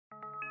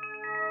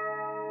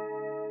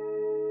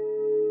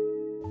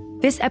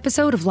This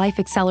episode of Life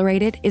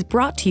Accelerated is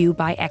brought to you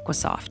by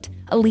Equisoft,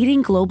 a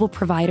leading global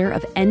provider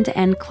of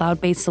end-to-end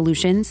cloud-based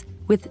solutions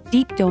with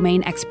deep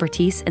domain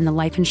expertise in the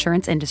life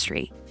insurance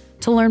industry.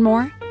 To learn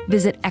more,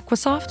 visit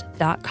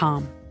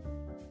equisoft.com.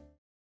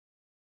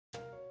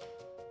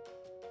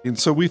 And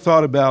so we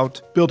thought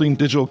about building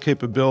digital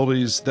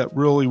capabilities that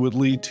really would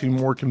lead to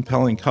more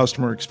compelling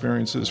customer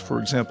experiences, for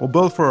example,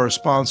 both for our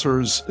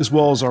sponsors as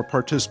well as our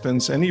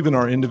participants and even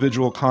our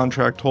individual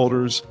contract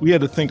holders. We had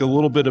to think a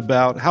little bit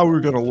about how we were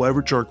going to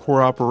leverage our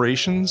core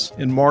operations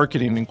in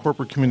marketing and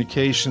corporate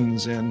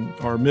communications and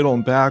our middle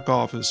and back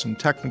office and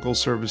technical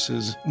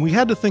services. We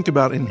had to think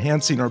about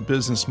enhancing our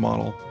business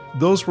model.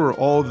 Those were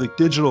all of the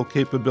digital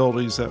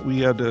capabilities that we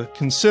had to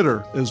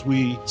consider as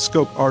we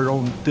scoped our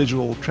own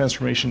digital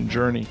transformation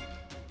journey.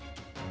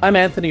 I'm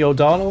Anthony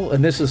O'Donnell,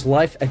 and this is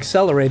Life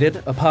Accelerated,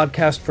 a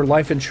podcast for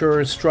life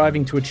insurers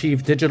striving to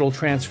achieve digital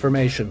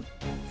transformation.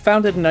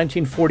 Founded in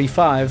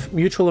 1945,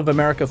 Mutual of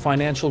America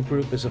Financial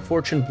Group is a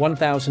Fortune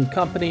 1000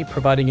 company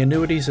providing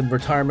annuities and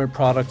retirement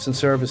products and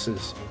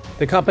services.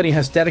 The company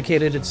has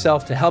dedicated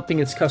itself to helping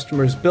its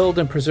customers build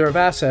and preserve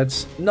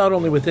assets, not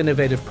only with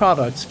innovative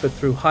products, but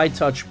through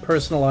high-touch,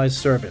 personalized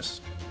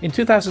service. In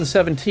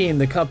 2017,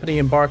 the company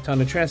embarked on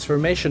a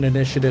transformation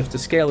initiative to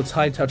scale its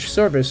high-touch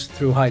service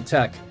through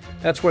high-tech.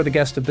 That's where the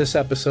guest of this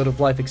episode of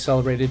Life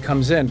Accelerated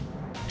comes in.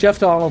 Jeff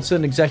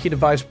Donaldson, Executive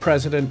Vice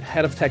President,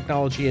 Head of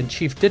Technology, and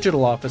Chief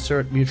Digital Officer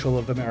at Mutual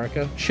of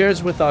America,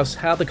 shares with us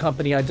how the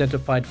company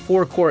identified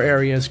 4 core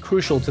areas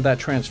crucial to that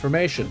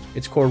transformation: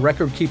 its core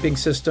record-keeping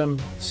system,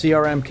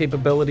 CRM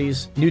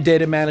capabilities, new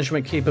data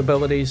management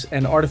capabilities,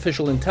 and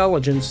artificial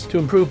intelligence to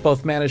improve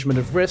both management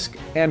of risk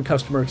and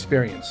customer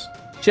experience.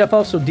 Jeff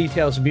also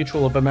details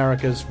Mutual of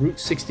America's Route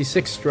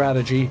 66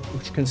 strategy,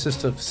 which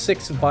consists of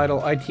 6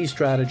 vital IT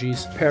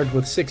strategies paired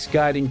with 6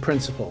 guiding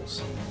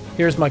principles.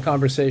 Here's my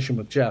conversation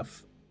with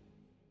Jeff.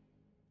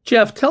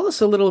 Jeff, tell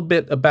us a little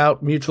bit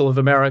about Mutual of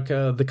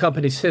America, the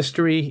company's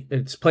history,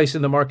 its place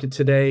in the market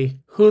today,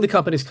 who the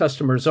company's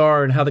customers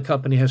are, and how the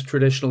company has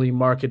traditionally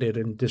marketed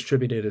and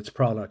distributed its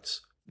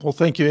products. Well,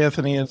 thank you,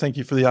 Anthony, and thank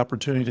you for the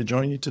opportunity to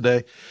join you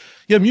today.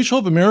 Yeah, Mutual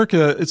of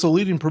America, it's a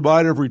leading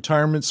provider of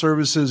retirement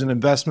services and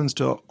investments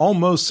to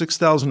almost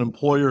 6,000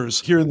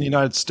 employers here in the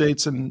United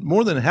States and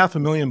more than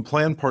 500,000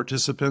 plan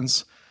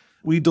participants.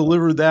 We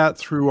deliver that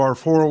through our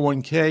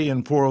 401k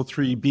and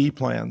 403b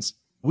plans.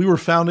 We were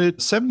founded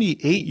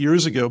 78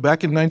 years ago,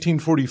 back in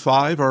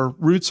 1945. Our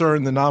roots are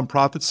in the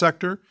nonprofit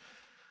sector,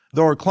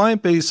 though our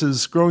client base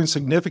is growing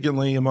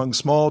significantly among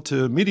small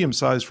to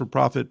medium-sized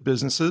for-profit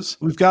businesses.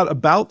 We've got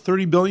about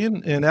 $30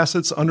 billion in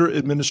assets under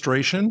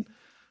administration.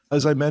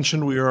 As I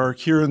mentioned, we are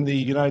here in the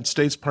United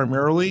States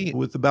primarily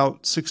with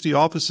about 60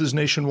 offices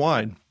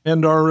nationwide.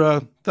 And our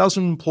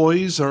 1,000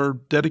 employees are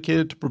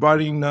dedicated to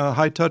providing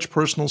high-touch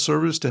personal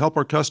service to help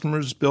our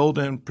customers build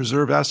and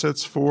preserve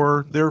assets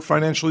for their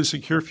financially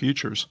secure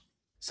futures.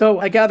 So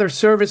I gather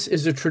service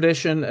is a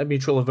tradition at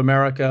Mutual of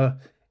America,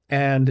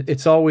 and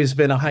it's always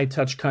been a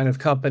high-touch kind of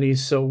company.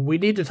 So we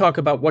need to talk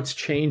about what's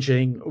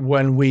changing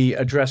when we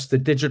address the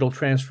digital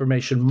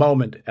transformation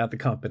moment at the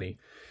company.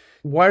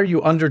 Why are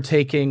you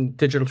undertaking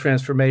digital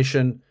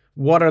transformation?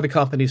 What are the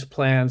company's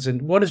plans,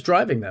 and what is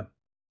driving them?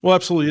 Well,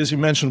 absolutely. As you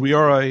mentioned, we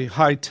are a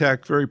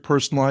high-tech, very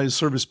personalized,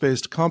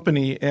 service-based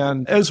company.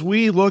 And as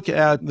we look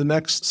at the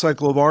next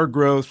cycle of our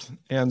growth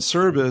and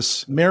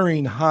service,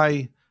 marrying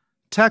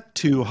high-tech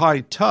to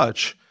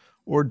high-touch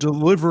or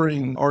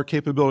delivering our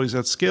capabilities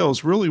at scale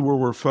is really where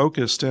we're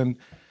focused. And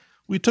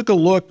we took a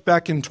look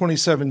back in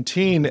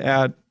 2017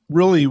 at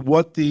really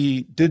what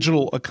the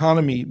digital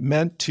economy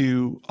meant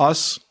to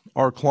us,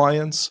 our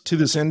clients, to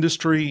this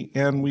industry,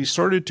 and we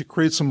started to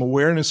create some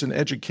awareness and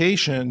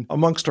education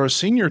amongst our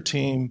senior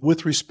team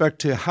with respect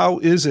to how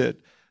is it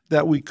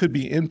that we could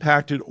be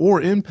impacted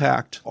or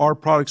impact our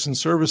products and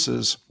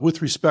services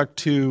with respect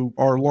to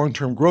our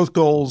long-term growth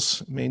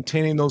goals,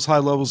 maintaining those high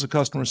levels of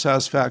customer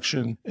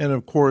satisfaction, and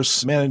of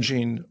course,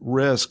 managing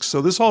risk.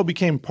 So this all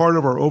became part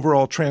of our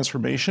overall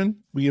transformation.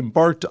 We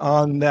embarked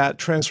on that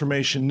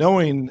transformation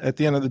knowing at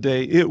the end of the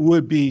day, it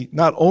would be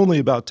not only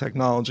about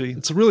technology,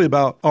 it's really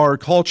about our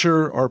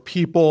culture, our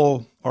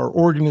people, our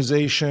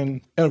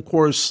organization, and of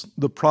course,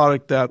 the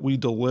product that we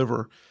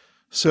deliver.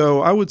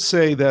 So I would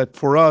say that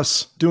for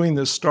us, doing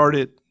this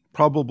started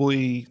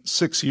probably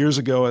 6 years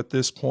ago at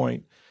this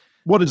point.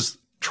 What is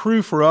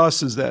true for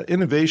us is that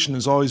innovation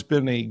has always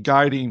been a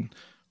guiding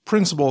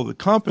principle of the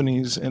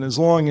companies. And as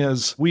long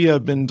as we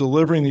have been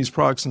delivering these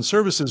products and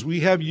services,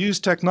 we have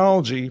used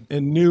technology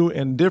in new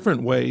and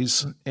different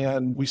ways.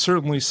 And we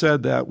certainly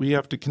said that we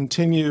have to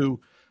continue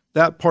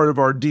that part of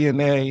our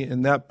DNA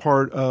and that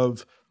part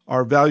of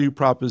our value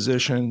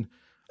proposition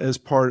as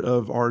part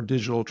of our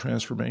digital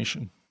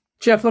transformation.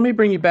 Jeff, let me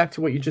bring you back to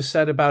what you just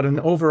said about an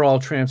overall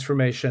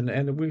transformation.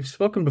 And we've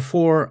spoken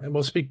before, and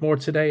we'll speak more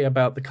today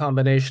about the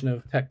combination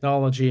of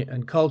technology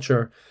and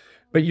culture.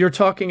 But you're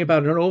talking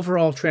about an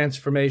overall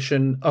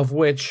transformation of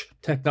which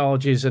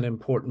technology is an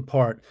important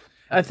part.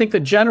 I think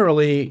that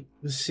generally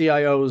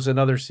CIOs and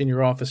other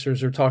senior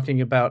officers are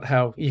talking about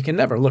how you can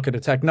never look at a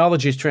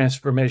technology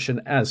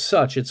transformation as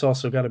such. It's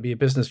also got to be a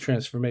business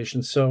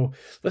transformation. So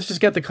let's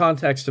just get the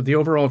context of the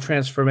overall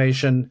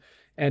transformation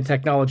and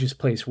technology's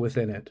place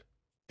within it.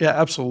 Yeah,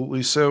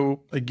 absolutely.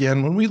 So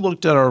again, when we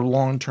looked at our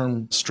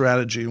long-term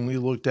strategy and we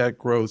looked at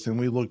growth and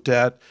we looked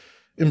at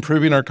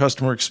improving our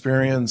customer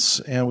experience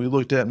and we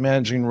looked at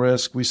managing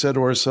risk, we said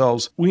to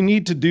ourselves, we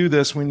need to do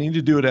this. We need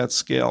to do it at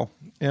scale.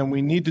 And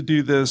we need to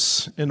do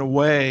this in a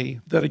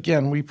way that,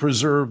 again, we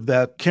preserve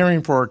that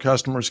caring for our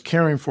customers,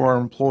 caring for our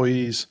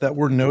employees that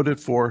we're noted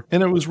for.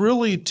 And it was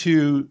really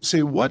to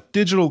say, what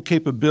digital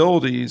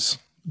capabilities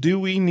do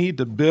we need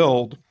to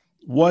build?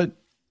 What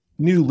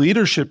new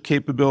leadership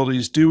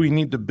capabilities do we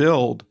need to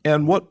build?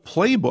 And what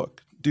playbook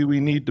do we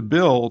need to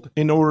build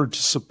in order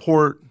to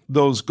support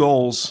those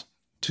goals,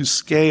 to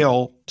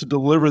scale, to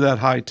deliver that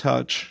high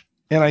touch?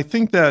 And I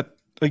think that,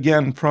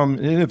 again, from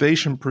an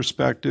innovation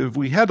perspective,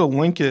 we had to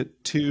link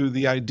it to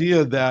the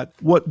idea that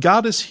what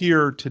got us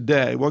here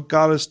today, what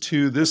got us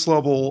to this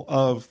level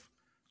of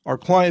our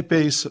client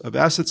base of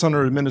assets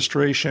under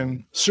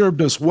administration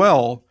served us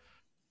well,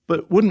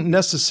 but wouldn't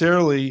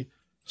necessarily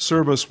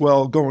serve us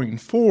well going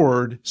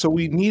forward. So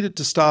we needed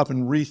to stop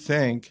and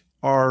rethink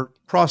our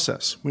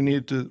process. We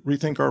needed to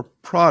rethink our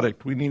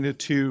product. We needed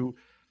to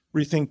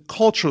rethink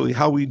culturally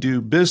how we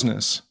do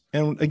business.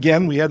 And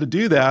again, we had to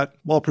do that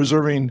while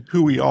preserving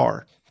who we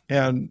are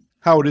and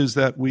how it is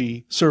that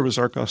we service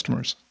our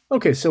customers.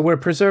 Okay, so we're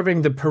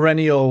preserving the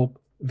perennial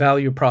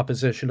value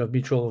proposition of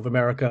Mutual of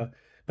America,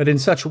 but in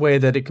such a way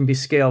that it can be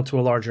scaled to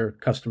a larger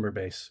customer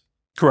base.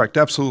 Correct,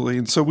 absolutely.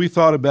 And so we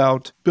thought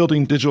about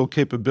building digital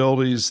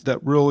capabilities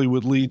that really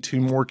would lead to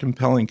more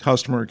compelling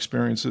customer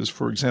experiences,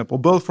 for example,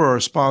 both for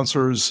our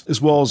sponsors as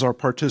well as our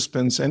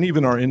participants and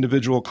even our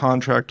individual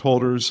contract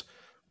holders.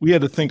 We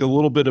had to think a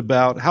little bit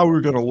about how we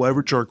were going to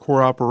leverage our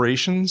core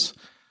operations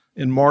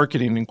in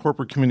marketing and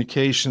corporate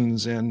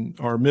communications and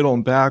our middle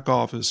and back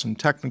office and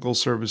technical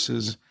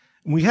services.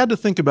 And we had to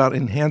think about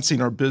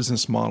enhancing our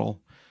business model.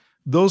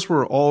 Those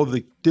were all of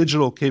the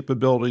digital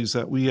capabilities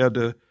that we had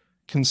to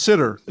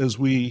consider as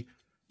we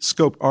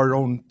scope our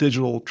own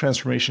digital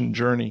transformation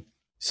journey.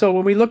 So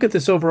when we look at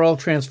this overall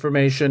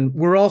transformation,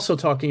 we're also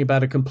talking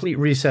about a complete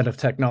reset of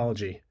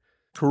technology.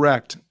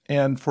 Correct.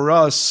 And for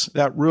us,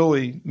 that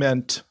really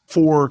meant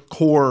 4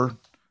 core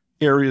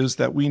areas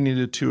that we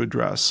needed to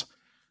address.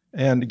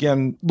 And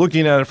again,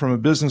 looking at it from a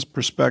business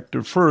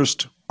perspective,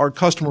 first, our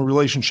customer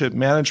relationship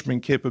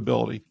management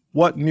capability.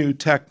 What new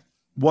tech,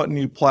 what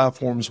new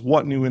platforms,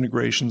 what new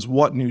integrations,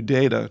 what new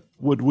data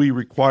would we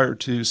require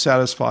to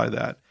satisfy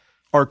that?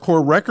 Our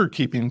core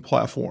record-keeping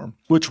platform,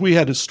 which we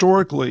had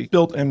historically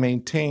built and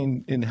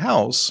maintained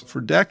in-house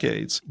for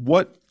decades.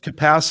 What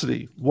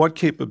capacity, what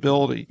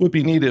capability would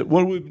be needed?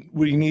 What would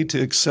we need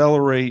to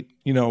accelerate,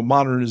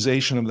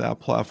 modernization of that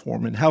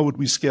platform? And how would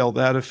we scale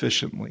that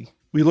efficiently?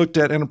 We looked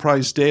at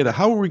enterprise data.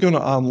 How are we going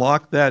to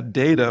unlock that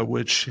data,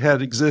 which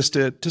had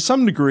existed to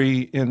some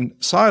degree in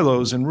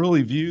silos, and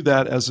really view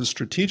that as a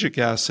strategic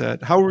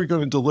asset? How are we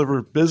going to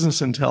deliver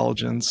business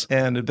intelligence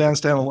and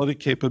advanced analytic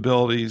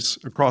capabilities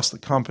across the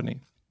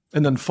company?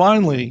 And then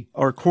finally,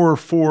 our core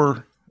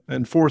 4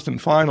 and fourth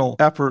and final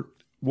effort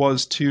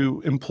was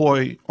to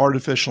employ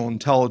artificial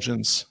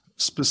intelligence,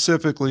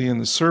 specifically in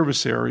the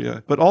service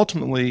area. But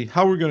ultimately,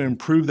 how are we going to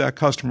improve that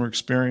customer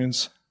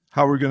experience?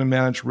 How are we going to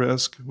manage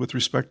risk with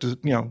respect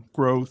to,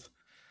 growth?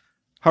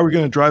 How are we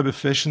going to drive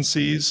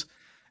efficiencies?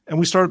 And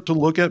we started to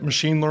look at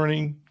machine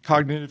learning,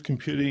 cognitive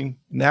computing,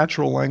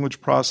 natural language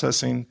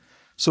processing.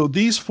 So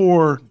these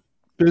 4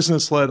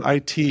 business-led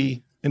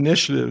IT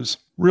initiatives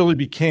really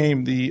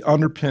became the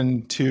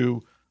underpin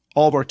to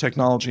all of our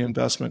technology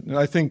investment. And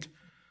I think,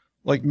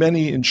 like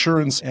many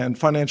insurance and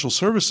financial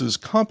services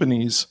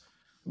companies,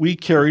 we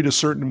carried a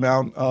certain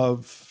amount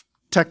of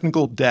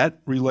technical debt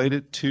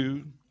related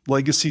to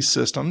legacy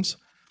systems.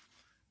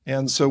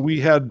 And so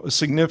we had a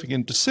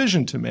significant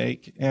decision to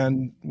make.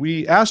 And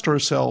we asked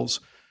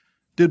ourselves,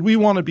 did we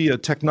want to be a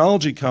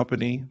technology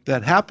company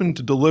that happened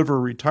to deliver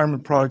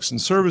retirement products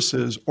and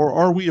services, or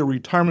are we a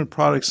retirement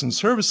products and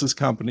services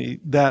company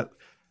that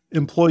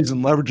employs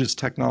and leverages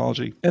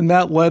technology? And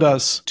that led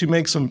us to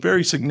make some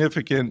very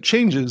significant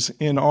changes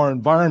in our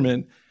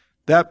environment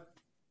that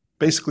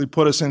basically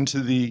put us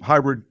into the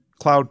hybrid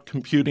cloud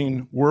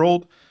computing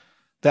world.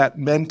 That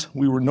meant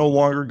we were no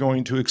longer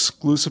going to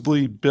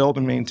exclusively build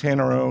and maintain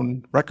our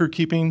own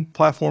record-keeping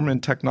platform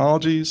and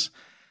technologies.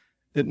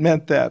 It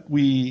meant that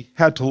we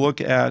had to look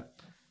at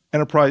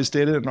enterprise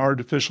data and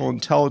artificial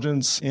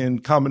intelligence in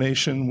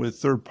combination with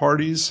third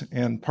parties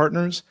and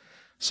partners.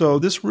 So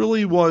this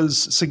really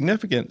was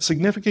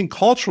significant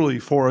culturally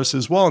for us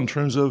as well in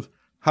terms of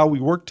how we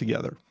work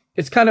together.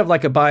 It's kind of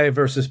like a buy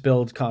versus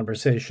build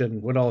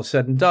conversation when all is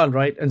said and done,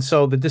 right? And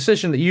so the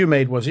decision that you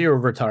made was you're a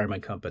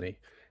retirement company.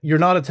 You're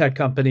not a tech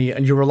company,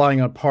 and you're relying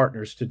on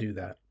partners to do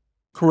that.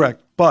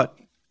 Correct. But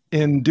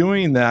in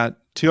doing that,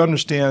 to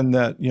understand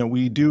that,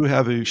 we do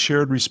have a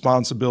shared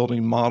responsibility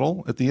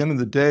model. At the end of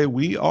the day,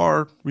 we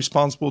are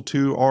responsible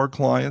to our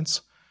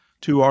clients,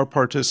 to our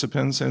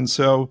participants. And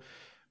so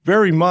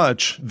very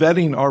much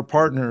vetting our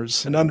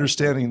partners and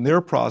understanding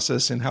their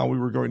process and how we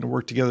were going to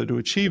work together to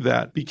achieve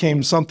that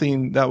became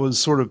something that was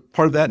sort of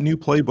part of that new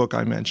playbook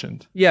I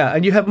mentioned. Yeah,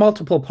 and you have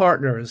multiple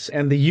partners,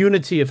 and the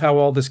unity of how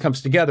all this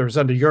comes together is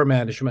under your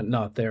management,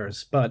 not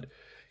theirs. But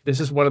this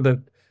is one of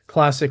the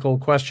classical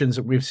questions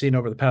that we've seen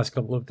over the past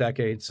couple of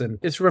decades. And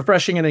it's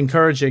refreshing and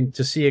encouraging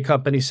to see a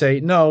company say,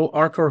 no,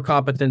 our core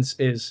competence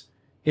is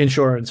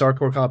insurance, our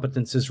core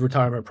competence is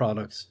retirement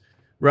products,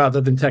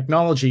 rather than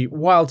technology,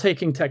 while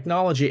taking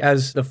technology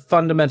as the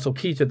fundamental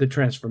key to the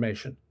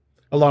transformation,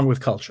 along with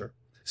culture.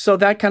 So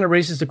that kind of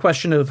raises the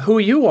question of who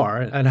you are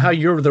and how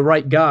you're the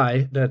right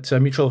guy that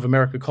Mutual of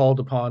America called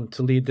upon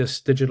to lead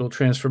this digital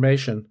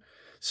transformation.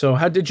 So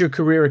how did your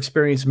career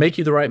experience make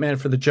you the right man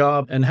for the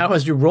job, and how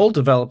has your role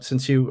developed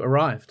since you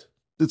arrived?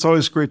 It's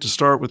always great to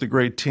start with a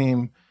great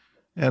team,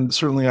 and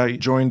certainly I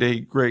joined a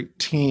great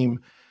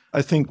team.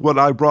 I think what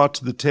I brought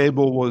to the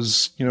table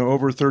was,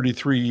 over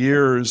 33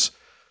 years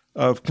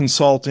of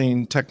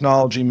consulting,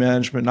 technology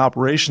management, and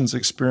operations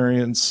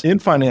experience in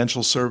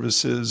financial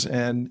services.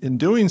 And in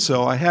doing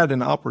so, I had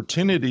an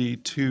opportunity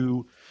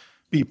to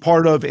be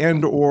part of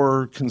and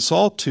or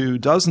consult to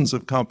dozens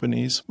of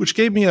companies, which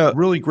gave me a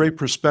really great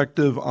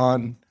perspective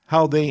on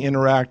how they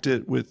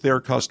interacted with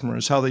their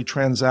customers, how they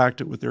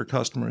transacted with their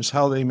customers,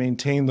 how they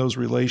maintained those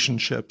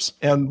relationships,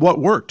 and what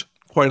worked,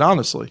 quite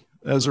honestly,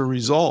 as a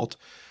result.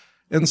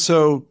 And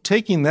so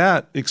taking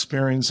that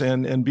experience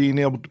and being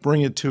able to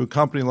bring it to a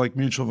company like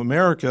Mutual of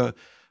America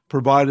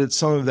provided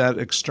some of that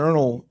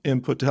external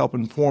input to help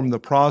inform the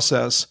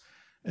process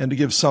and to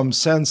give some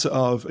sense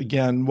of,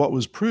 again, what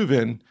was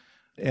proven.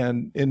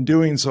 And in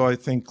doing so, I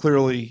think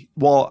clearly,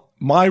 while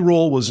my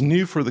role was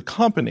new for the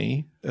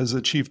company as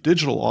a chief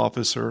digital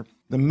officer,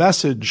 the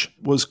message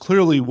was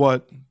clearly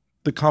what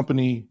the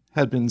company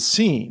had been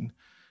seeing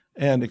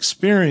and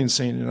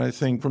experiencing. And I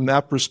think from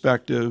that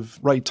perspective,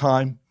 right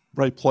time,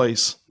 right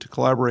place to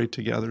collaborate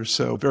together.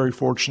 So very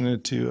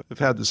fortunate to have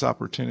had this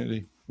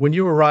opportunity. When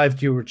you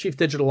arrived, you were chief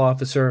digital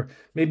officer.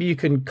 Maybe you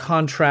can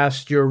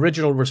contrast your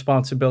original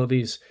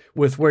responsibilities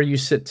with where you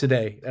sit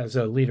today as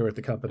a leader at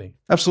the company.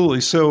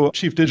 Absolutely. So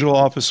chief digital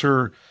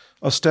officer,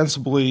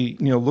 ostensibly,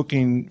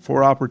 looking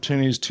for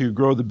opportunities to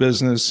grow the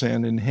business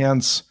and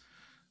enhance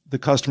the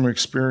customer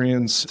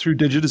experience through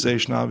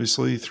digitization,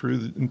 obviously, through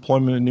the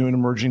employment of new and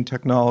emerging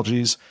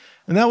technologies.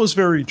 And that was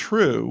very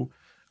true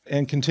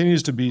and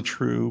continues to be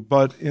true.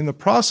 But in the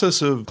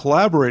process of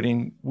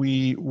collaborating,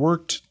 we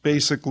worked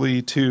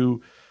basically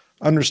to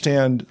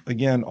understand,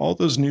 again, all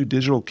those new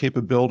digital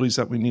capabilities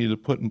that we needed to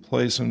put in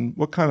place and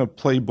what kind of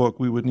playbook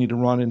we would need to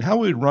run and how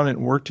we'd run it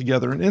and work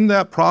together. And in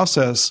that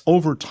process,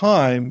 over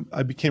time,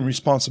 I became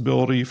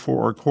responsibility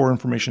for our core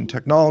information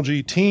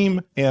technology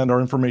team and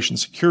our information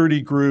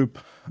security group.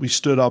 We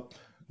stood up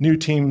new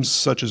teams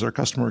such as our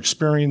customer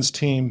experience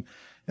team.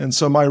 And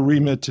so my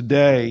remit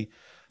today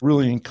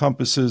really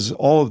encompasses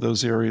all of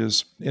those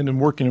areas. And in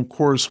working, of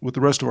course, with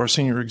the rest of our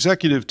senior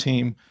executive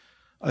team,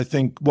 I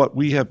think what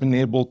we have been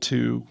able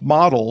to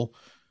model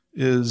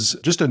is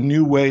just a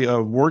new way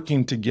of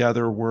working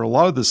together where a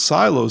lot of the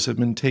silos have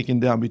been taken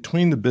down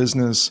between the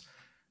business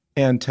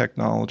and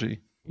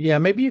technology. Yeah,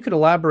 maybe you could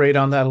elaborate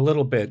on that a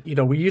little bit.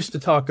 We used to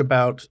talk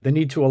about the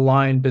need to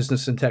align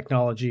business and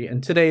technology,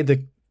 and today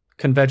the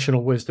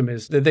conventional wisdom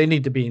is that they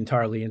need to be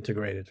entirely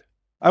integrated.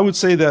 I would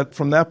say that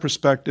from that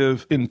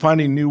perspective, in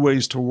finding new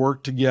ways to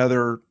work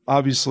together,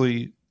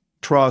 obviously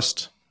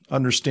trust,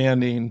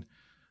 understanding,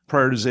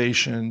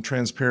 prioritization,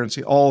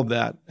 transparency, all of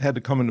that had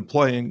to come into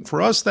play. And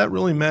for us, that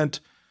really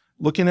meant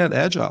looking at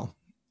Agile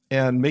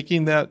and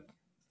making that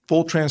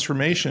full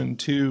transformation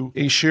to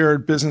a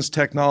shared business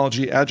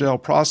technology Agile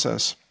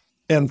process.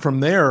 And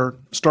from there,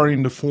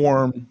 starting to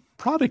form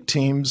product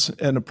teams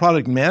and a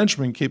product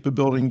management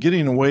capability and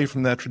getting away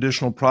from that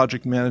traditional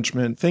project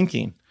management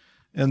thinking.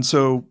 And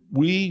so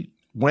we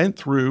went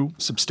through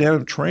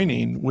substantive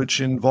training,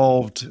 which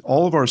involved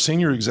all of our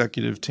senior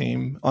executive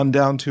team on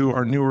down to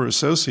our newer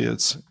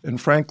associates. And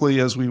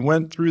frankly, as we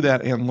went through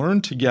that and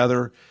learned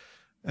together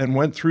and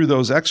went through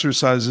those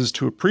exercises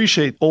to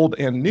appreciate old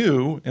and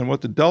new and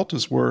what the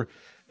deltas were,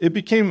 it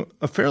became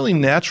a fairly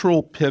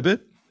natural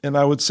pivot. And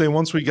I would say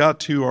once we got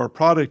to our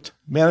product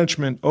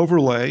management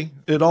overlay,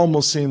 it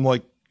almost seemed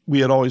like we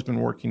had always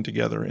been working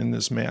together in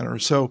this manner.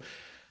 So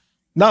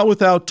not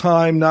without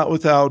time, not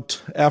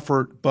without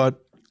effort,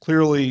 but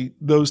clearly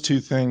those two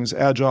things,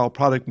 Agile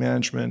product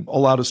management,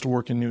 allowed us to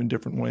work in new and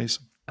different ways.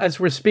 As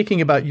we're speaking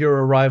about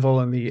your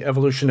arrival and the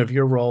evolution of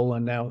your role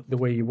and now the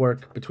way you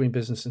work between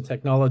business and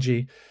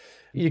technology,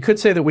 you could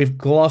say that we've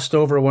glossed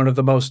over one of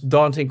the most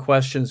daunting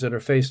questions that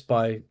are faced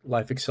by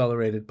Life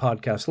Accelerated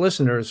podcast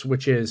listeners,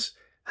 which is,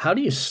 how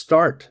do you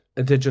start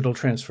a digital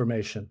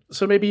transformation?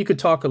 So maybe you could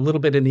talk a little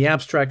bit in the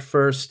abstract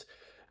first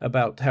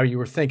about how you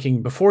were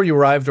thinking before you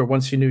arrived or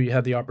once you knew you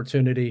had the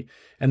opportunity,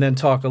 and then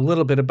talk a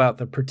little bit about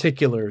the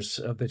particulars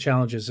of the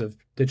challenges of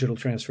digital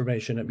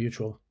transformation at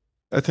Mutual.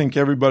 I think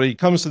everybody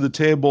comes to the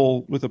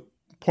table with a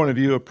point of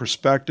view, a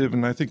perspective.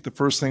 And I think the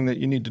first thing that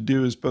you need to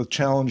do is both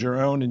challenge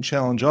your own and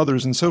challenge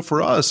others. And so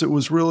for us, it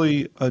was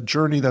really a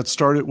journey that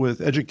started with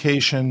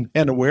education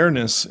and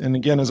awareness. And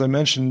again, as I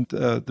mentioned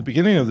at the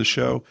beginning of the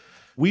show,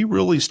 we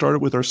really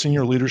started with our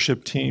senior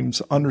leadership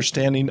team's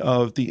understanding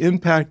of the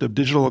impact of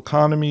digital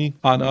economy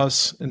on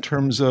us in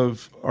terms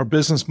of our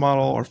business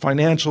model, our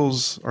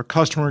financials, our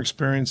customer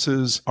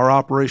experiences, our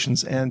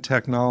operations, and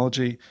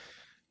technology.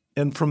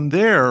 And from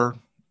there,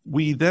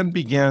 we then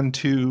began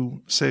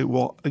to say,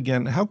 well,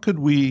 again, how could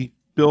we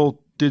build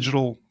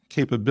digital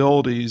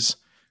capabilities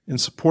in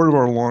support of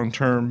our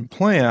long-term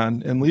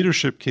plan and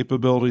leadership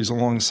capabilities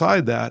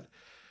alongside that?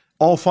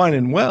 All fine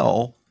and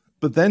well,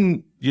 but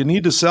then you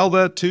need to sell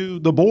that to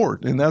the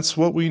board, and that's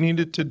what we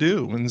needed to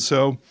do. And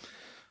so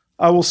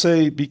I will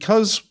say,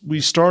 because we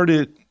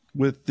started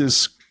with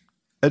this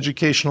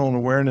educational and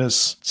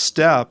awareness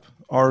step,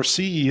 our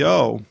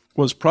CEO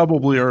was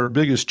probably our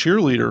biggest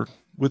cheerleader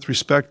with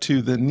respect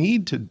to the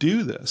need to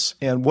do this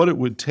and what it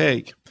would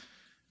take.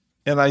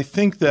 And I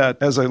think that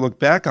as I look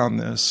back on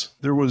this,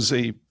 there was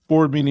a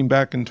board meeting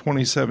back in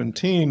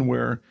 2017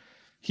 where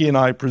he and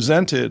I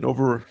presented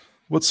over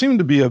what seemed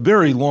to be a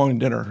very long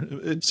dinner.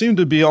 It seemed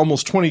to be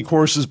almost 20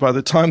 courses by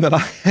the time that I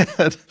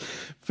had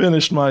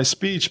finished my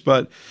speech,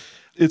 but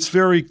it's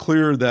very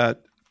clear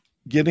that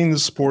getting the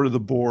support of the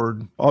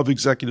board of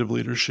executive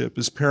leadership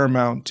is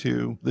paramount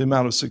to the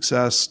amount of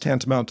success,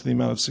 tantamount to the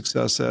amount of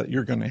success that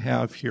you're going to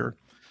have here.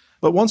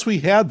 But once we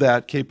had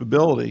that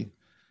capability,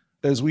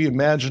 as we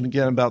imagined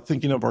again about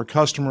thinking of our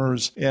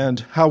customers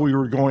and how we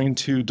were going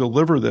to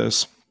deliver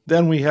this,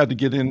 then we had to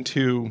get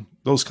into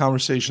those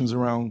conversations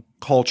around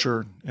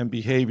culture and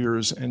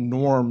behaviors and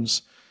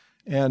norms.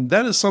 And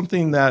that is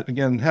something that,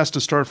 again, has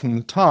to start from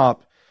the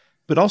top,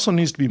 but also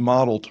needs to be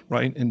modeled,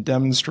 right, and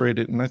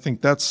demonstrated. And I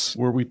think that's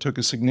where we took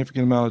a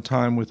significant amount of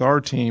time with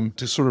our team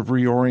to sort of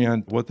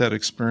reorient what that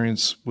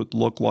experience would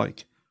look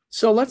like.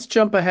 So let's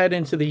jump ahead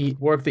into the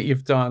work that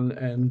you've done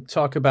and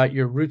talk about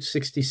your Route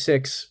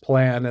 66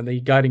 plan and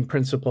the guiding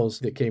principles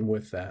that came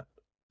with that.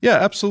 Yeah,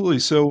 absolutely.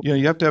 So,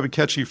 you have to have a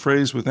catchy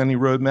phrase with any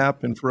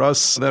roadmap. And for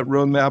us, that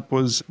roadmap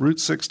was Route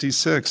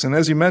 66. And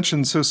as you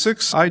mentioned, so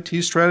 6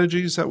 IT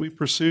strategies that we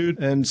pursued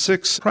and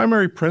 6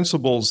 primary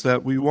principles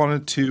that we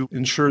wanted to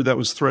ensure that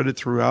was threaded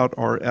throughout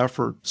our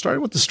effort.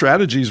 Starting with the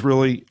strategies,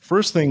 really,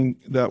 first thing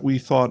that we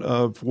thought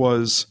of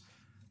was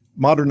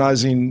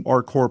modernizing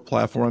our core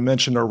platform. I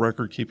mentioned our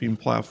record-keeping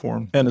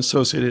platform and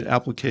associated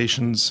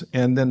applications,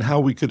 and then how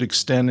we could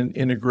extend and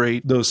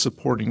integrate those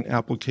supporting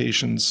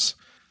applications.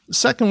 The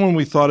second one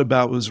we thought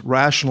about was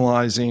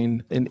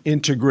rationalizing and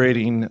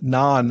integrating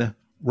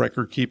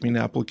non-record-keeping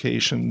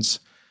applications.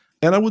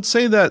 And I would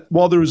say that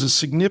while there was a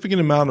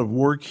significant amount of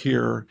work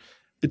here,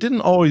 it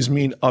didn't always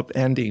mean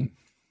upending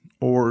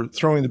or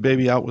throwing the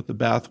baby out with the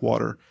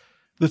bathwater.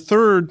 The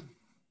third,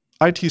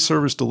 IT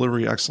service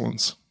delivery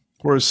excellence.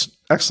 Of course,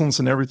 excellence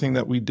in everything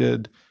that we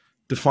did,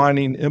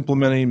 defining,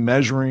 implementing,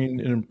 measuring,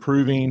 and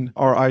improving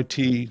our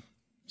IT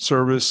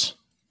service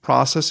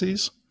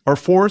processes. Our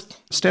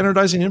fourth,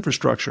 standardizing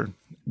infrastructure.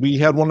 We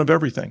had one of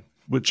everything,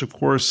 which of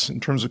course,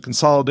 in terms of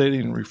consolidating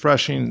and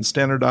refreshing and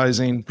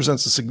standardizing,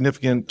 presents a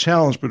significant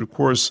challenge. But of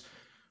course,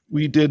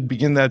 we did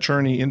begin that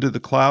journey into the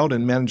cloud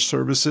and managed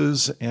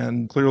services,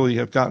 and clearly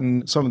have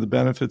gotten some of the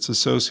benefits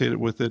associated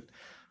with it.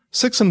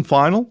 Sixth and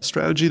final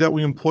strategy that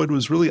we employed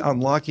was really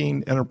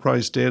unlocking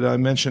enterprise data. I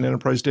mentioned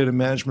enterprise data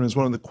management as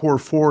one of the core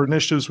 4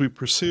 initiatives we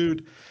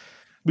pursued.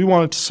 We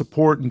wanted to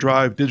support and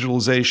drive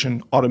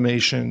digitalization,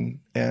 automation,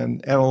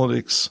 and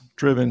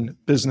analytics-driven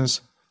business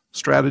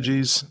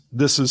strategies.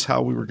 This is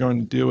how we were going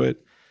to do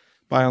it,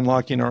 by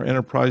unlocking our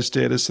enterprise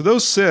data. So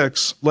those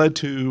 6 led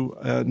to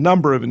a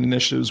number of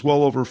initiatives,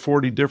 well over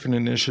 40 different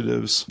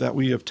initiatives that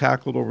we have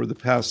tackled over the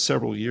past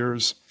several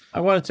years. I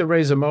wanted to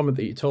raise a moment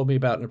that you told me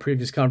about in a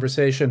previous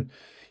conversation.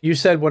 You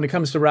said when it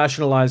comes to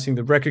rationalizing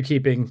the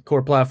record-keeping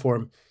core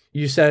platform,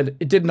 you said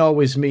it didn't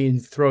always mean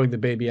throwing the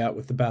baby out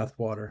with the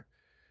bathwater,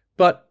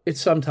 but it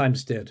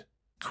sometimes did.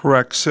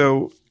 Correct.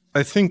 So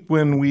I think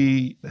when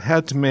we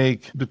had to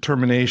make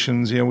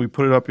determinations, we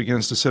put it up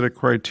against a set of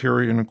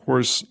criteria. And of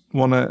course,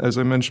 one, as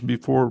I mentioned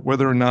before,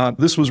 whether or not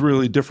this was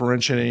really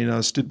differentiating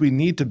us. Did we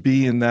need to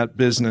be in that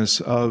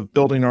business of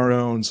building our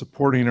own,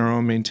 supporting our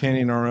own,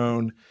 maintaining our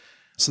own?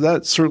 So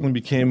that certainly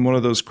became one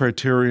of those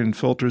criteria and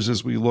filters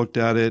as we looked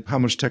at it, how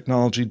much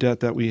technology debt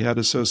that we had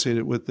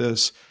associated with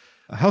this,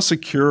 how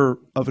secure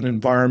of an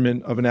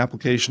environment, of an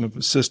application, of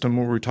a system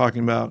were we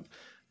talking about.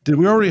 Did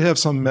we already have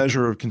some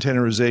measure of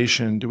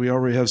containerization? Do we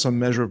already have some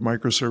measure of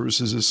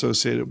microservices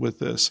associated with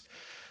this?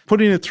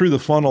 Putting it through the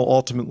funnel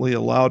ultimately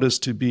allowed us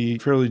to be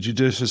fairly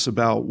judicious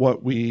about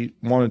what we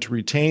wanted to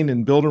retain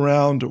and build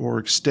around or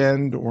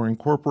extend or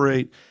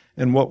incorporate,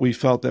 and what we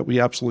felt that we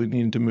absolutely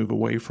needed to move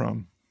away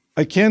from.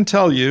 I can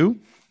tell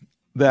you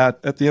that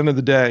at the end of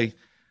the day,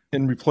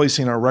 in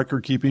replacing our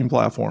record-keeping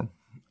platform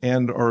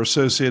and our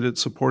associated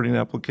supporting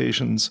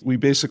applications, we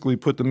basically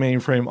put the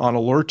mainframe on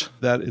alert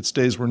that its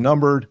days were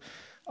numbered.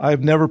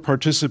 I've never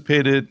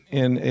participated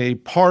in a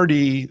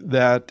party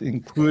that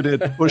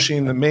included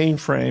pushing the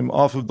mainframe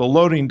off of the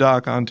loading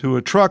dock onto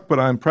a truck, but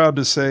I'm proud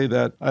to say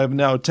that I have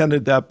now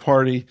attended that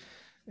party,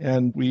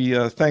 and we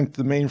thanked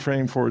the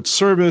mainframe for its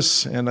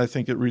service, and I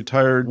think it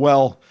retired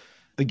well.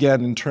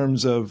 Again, in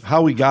terms of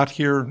how we got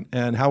here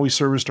and how we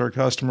serviced our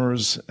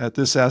customers at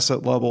this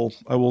asset level,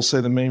 I will say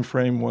the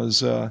mainframe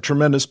was a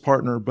tremendous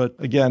partner. But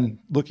again,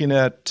 looking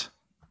at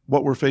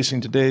what we're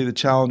facing today, the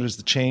challenges,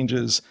 the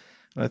changes,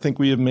 I think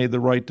we have made the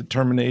right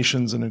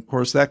determinations. And of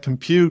course, that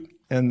compute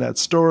and that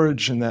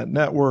storage and that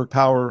network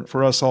power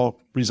for us all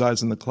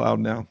resides in the cloud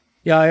now.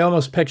 Yeah, I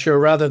almost picture,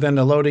 rather than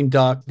a loading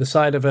dock, the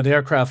side of an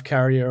aircraft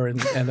carrier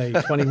and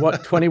a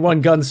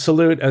 21 gun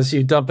salute as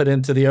you dump it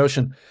into the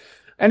ocean.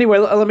 Anyway,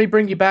 let me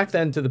bring you back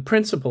then to the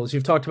principles.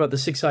 You've talked about the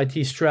 6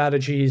 IT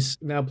strategies.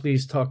 Now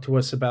please talk to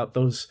us about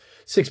those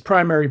 6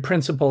 primary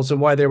principles and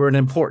why they were an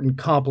important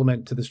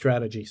complement to the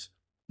strategies.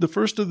 The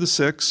first of the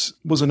 6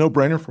 was a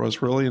no-brainer for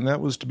us, really, and that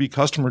was to be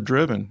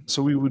customer-driven.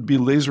 So we would be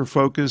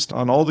laser-focused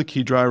on all the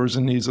key drivers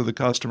and needs of the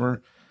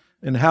customer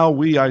and how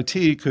we,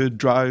 IT, could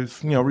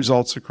drive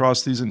results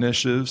across these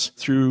initiatives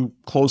through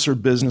closer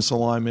business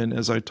alignment,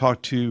 as I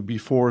talked to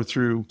before,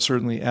 through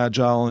certainly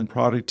agile and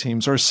product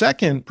teams. Our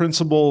second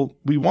principle,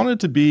 we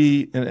wanted to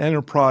be an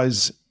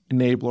enterprise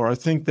enabler. I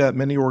think that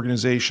many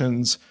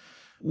organizations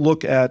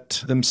look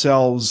at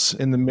themselves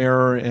in the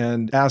mirror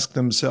and ask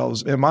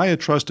themselves, am I a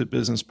trusted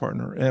business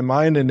partner? Am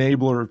I an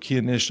enabler of key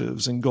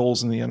initiatives and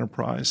goals in the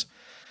enterprise?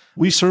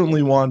 We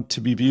certainly want to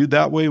be viewed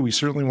that way. We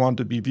certainly want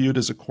to be viewed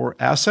as a core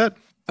asset.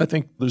 I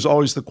think there's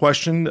always the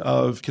question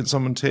of, can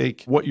someone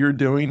take what you're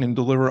doing and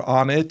deliver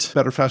on it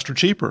better, faster,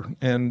 cheaper?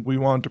 And we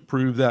want to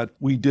prove that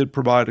we did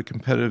provide a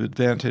competitive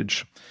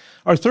advantage.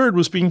 Our third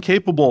was being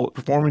capable,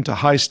 performing to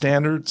high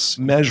standards,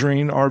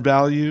 measuring our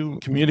value,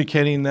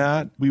 communicating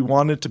that. We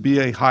wanted to be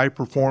a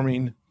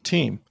high-performing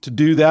team. To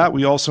do that,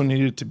 we also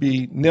needed to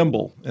be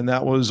nimble, and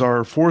that was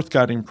our fourth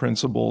guiding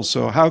principle.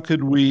 So how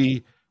could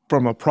we,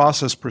 from a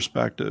process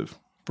perspective,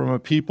 from a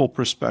people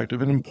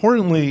perspective, and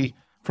importantly,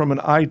 from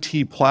an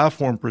IT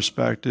platform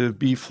perspective,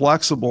 be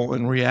flexible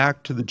and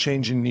react to the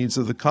changing needs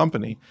of the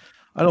company?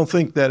 I don't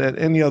think that at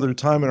any other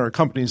time in our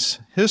company's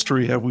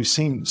history have we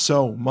seen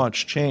so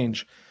much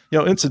change.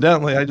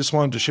 Incidentally, I just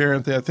wanted to share,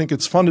 Anthony, I think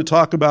it's fun to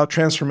talk about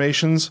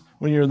transformations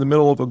when you're in the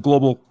middle of a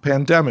global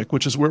pandemic,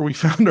 which is where we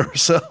found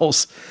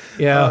ourselves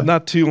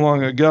not too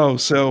long ago.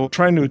 So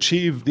trying to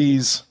achieve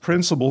these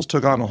principles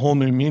took on a whole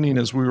new meaning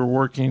as we were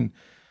working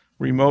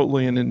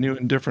remotely and in new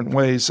and different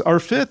ways. Our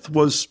fifth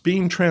was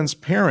being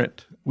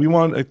transparent. We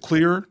wanted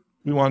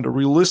a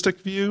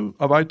realistic view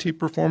of IT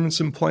performance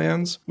and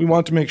plans. We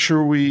wanted to make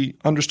sure we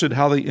understood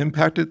how they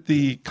impacted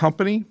the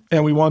company,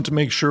 and we wanted to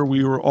make sure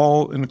we were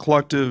all in a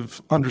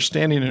collective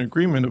understanding and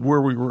agreement of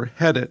where we were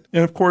headed.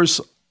 And of course,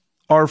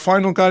 our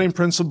final guiding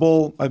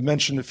principle, I've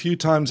mentioned a few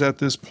times at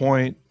this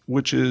point,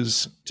 which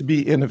is to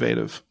be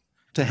innovative,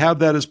 to have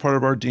that as part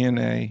of our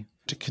DNA,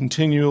 to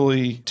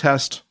continually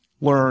test,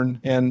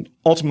 learn, and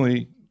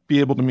ultimately be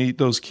able to meet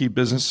those key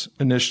business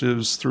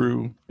initiatives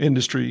through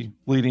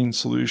industry-leading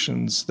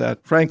solutions that,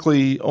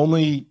 frankly,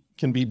 only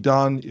can be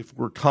done if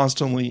we're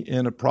constantly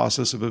in a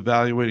process of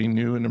evaluating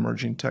new and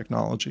emerging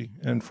technology.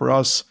 And for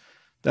us,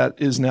 that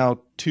is now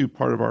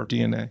part of our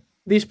DNA.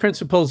 These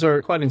principles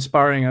are quite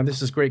inspiring.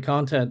 This is great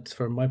content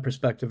from my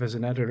perspective as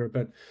an editor,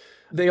 but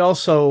they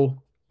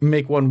also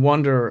make one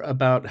wonder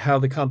about how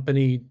the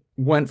company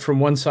went from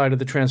one side of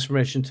the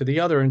transformation to the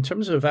other in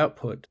terms of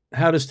output.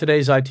 How does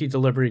today's IT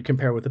delivery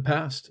compare with the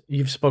past?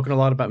 You've spoken a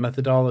lot about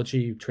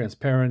methodology,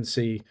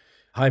 transparency,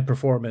 high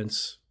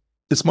performance.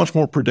 It's much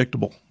more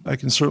predictable. I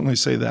can certainly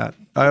say that.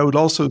 I would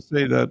also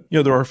say that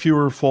there are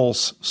fewer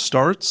false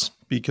starts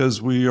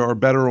because we are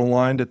better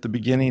aligned at the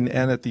beginning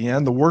and at the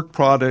end. The work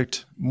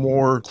product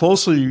more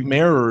closely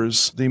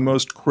mirrors the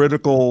most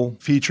critical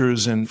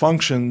features and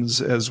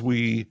functions as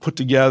we put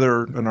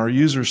together in our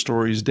user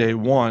stories day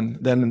one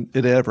than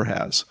it ever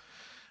has.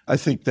 I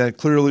think that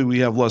clearly we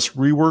have less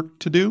rework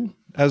to do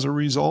as a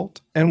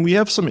result. And we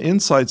have some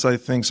insights, I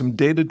think, some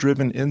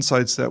data-driven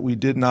insights that we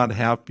did not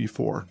have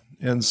before.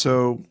 And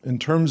so in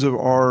terms of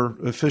our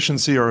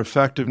efficiency, our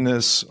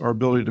effectiveness, our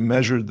ability to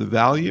measure the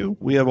value,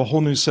 we have a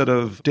whole new set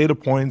of data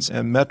points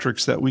and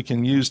metrics that we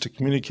can use to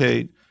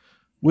communicate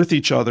with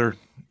each other.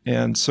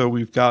 And so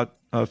we've got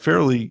a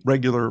fairly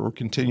regular or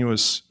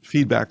continuous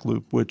feedback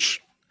loop,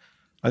 which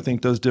I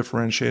think does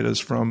differentiate us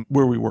from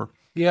where we were.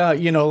 Yeah,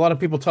 a lot of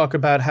people talk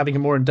about having a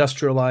more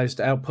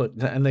industrialized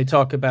output, and they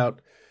talk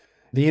about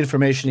the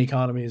information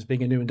economy as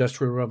being a new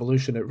industrial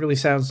revolution. It really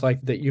sounds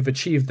like that you've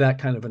achieved that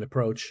kind of an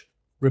approach.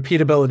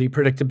 Repeatability,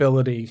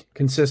 predictability,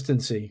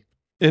 consistency.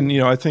 And,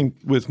 I think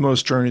with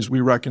most journeys,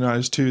 we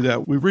recognize too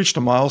that we've reached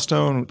a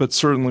milestone, but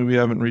certainly we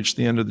haven't reached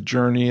the end of the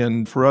journey.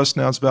 And for us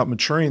now, it's about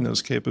maturing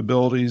those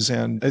capabilities.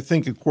 And I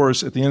think, of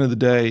course, at the end of the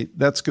day,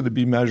 that's going to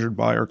be measured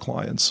by our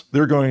clients.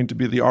 They're going to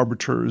be the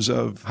arbiters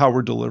of how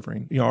we're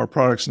delivering, our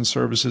products and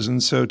services.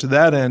 And so to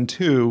that end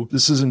too,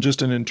 this isn't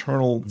just an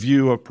internal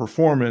view of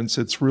performance.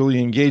 It's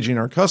really engaging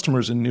our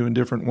customers in new and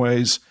different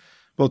ways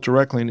both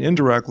directly and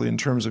indirectly in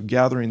terms of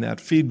gathering that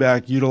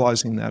feedback,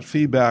 utilizing that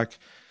feedback.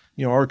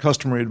 Our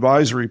customer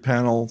advisory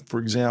panel, for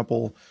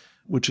example,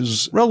 which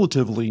is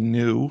relatively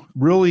new,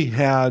 really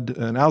had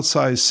an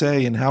outsized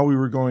say in how we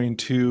were going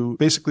to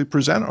basically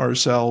present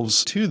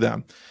ourselves to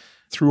them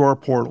through our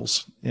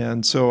portals.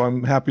 And so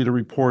I'm happy to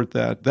report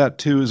that that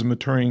too is a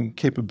maturing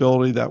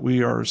capability that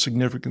we are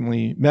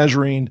significantly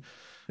measuring.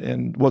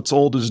 And what's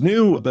old is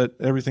new, but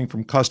everything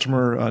from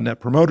customer net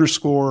promoter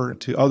score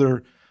to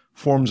other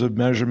forms of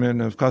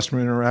measurement of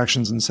customer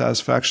interactions and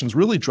satisfactions,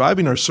 really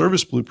driving our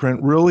service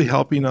blueprint, really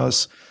helping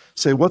us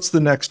say, what's the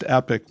next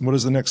epic? What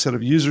is the next set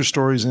of user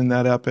stories in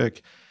that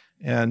epic?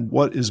 And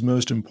what is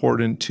most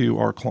important to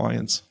our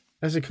clients?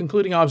 As a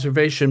concluding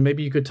observation,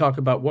 maybe you could talk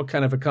about what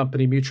kind of a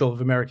company Mutual of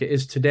America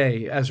is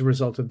today as a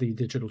result of the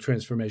digital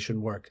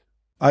transformation work.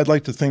 I'd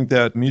like to think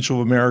that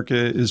Mutual of America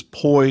is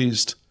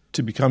poised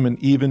to become an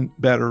even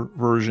better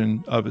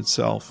version of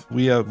itself.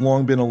 We have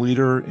long been a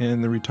leader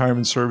in the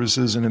retirement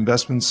services and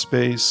investment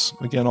space,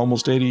 again,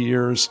 almost 80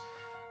 years.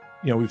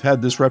 We've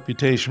had this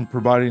reputation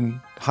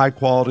providing high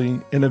quality,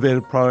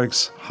 innovative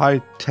products, high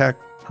tech,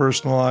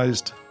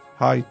 personalized,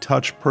 high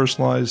touch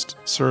personalized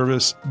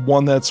service,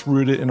 one that's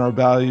rooted in our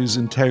values,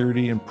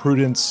 integrity and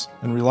prudence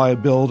and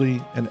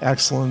reliability and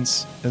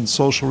excellence and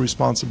social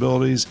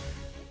responsibilities.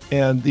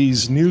 And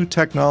these new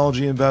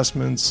technology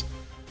investments,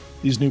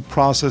 these new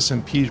process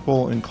and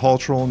people and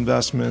cultural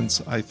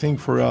investments, I think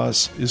for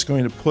us is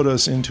going to put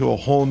us into a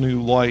whole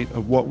new light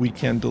of what we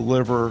can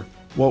deliver,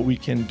 what we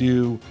can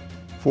do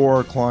for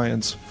our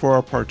clients, for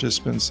our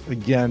participants,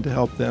 again, to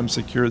help them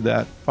secure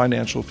that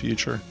financial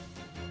future.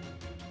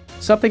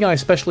 Something I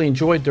especially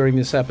enjoyed during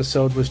this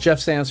episode was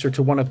Jeff's answer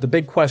to one of the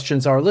big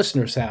questions our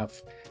listeners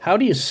have. How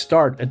do you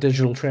start a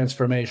digital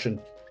transformation?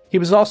 He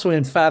was also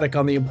emphatic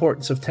on the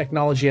importance of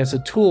technology as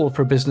a tool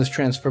for business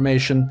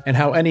transformation and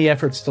how any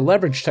efforts to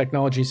leverage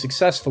technology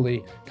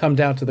successfully come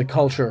down to the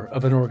culture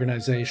of an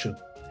organization.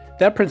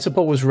 That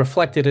principle was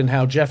reflected in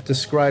how Jeff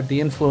described the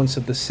influence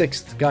of the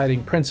sixth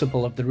guiding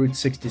principle of the Route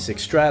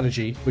 66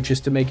 strategy, which is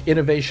to make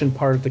innovation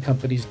part of the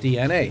company's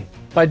DNA.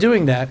 By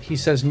doing that, he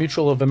says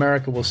Mutual of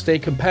America will stay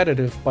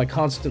competitive by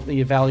constantly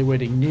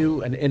evaluating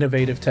new and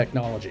innovative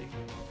technology.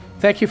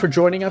 Thank you for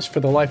joining us for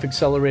the Life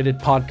Accelerated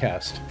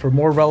podcast. For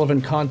more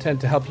relevant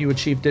content to help you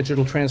achieve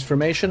digital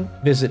transformation,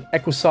 visit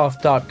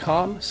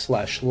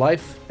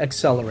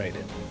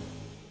equisoft.com/lifeaccelerated.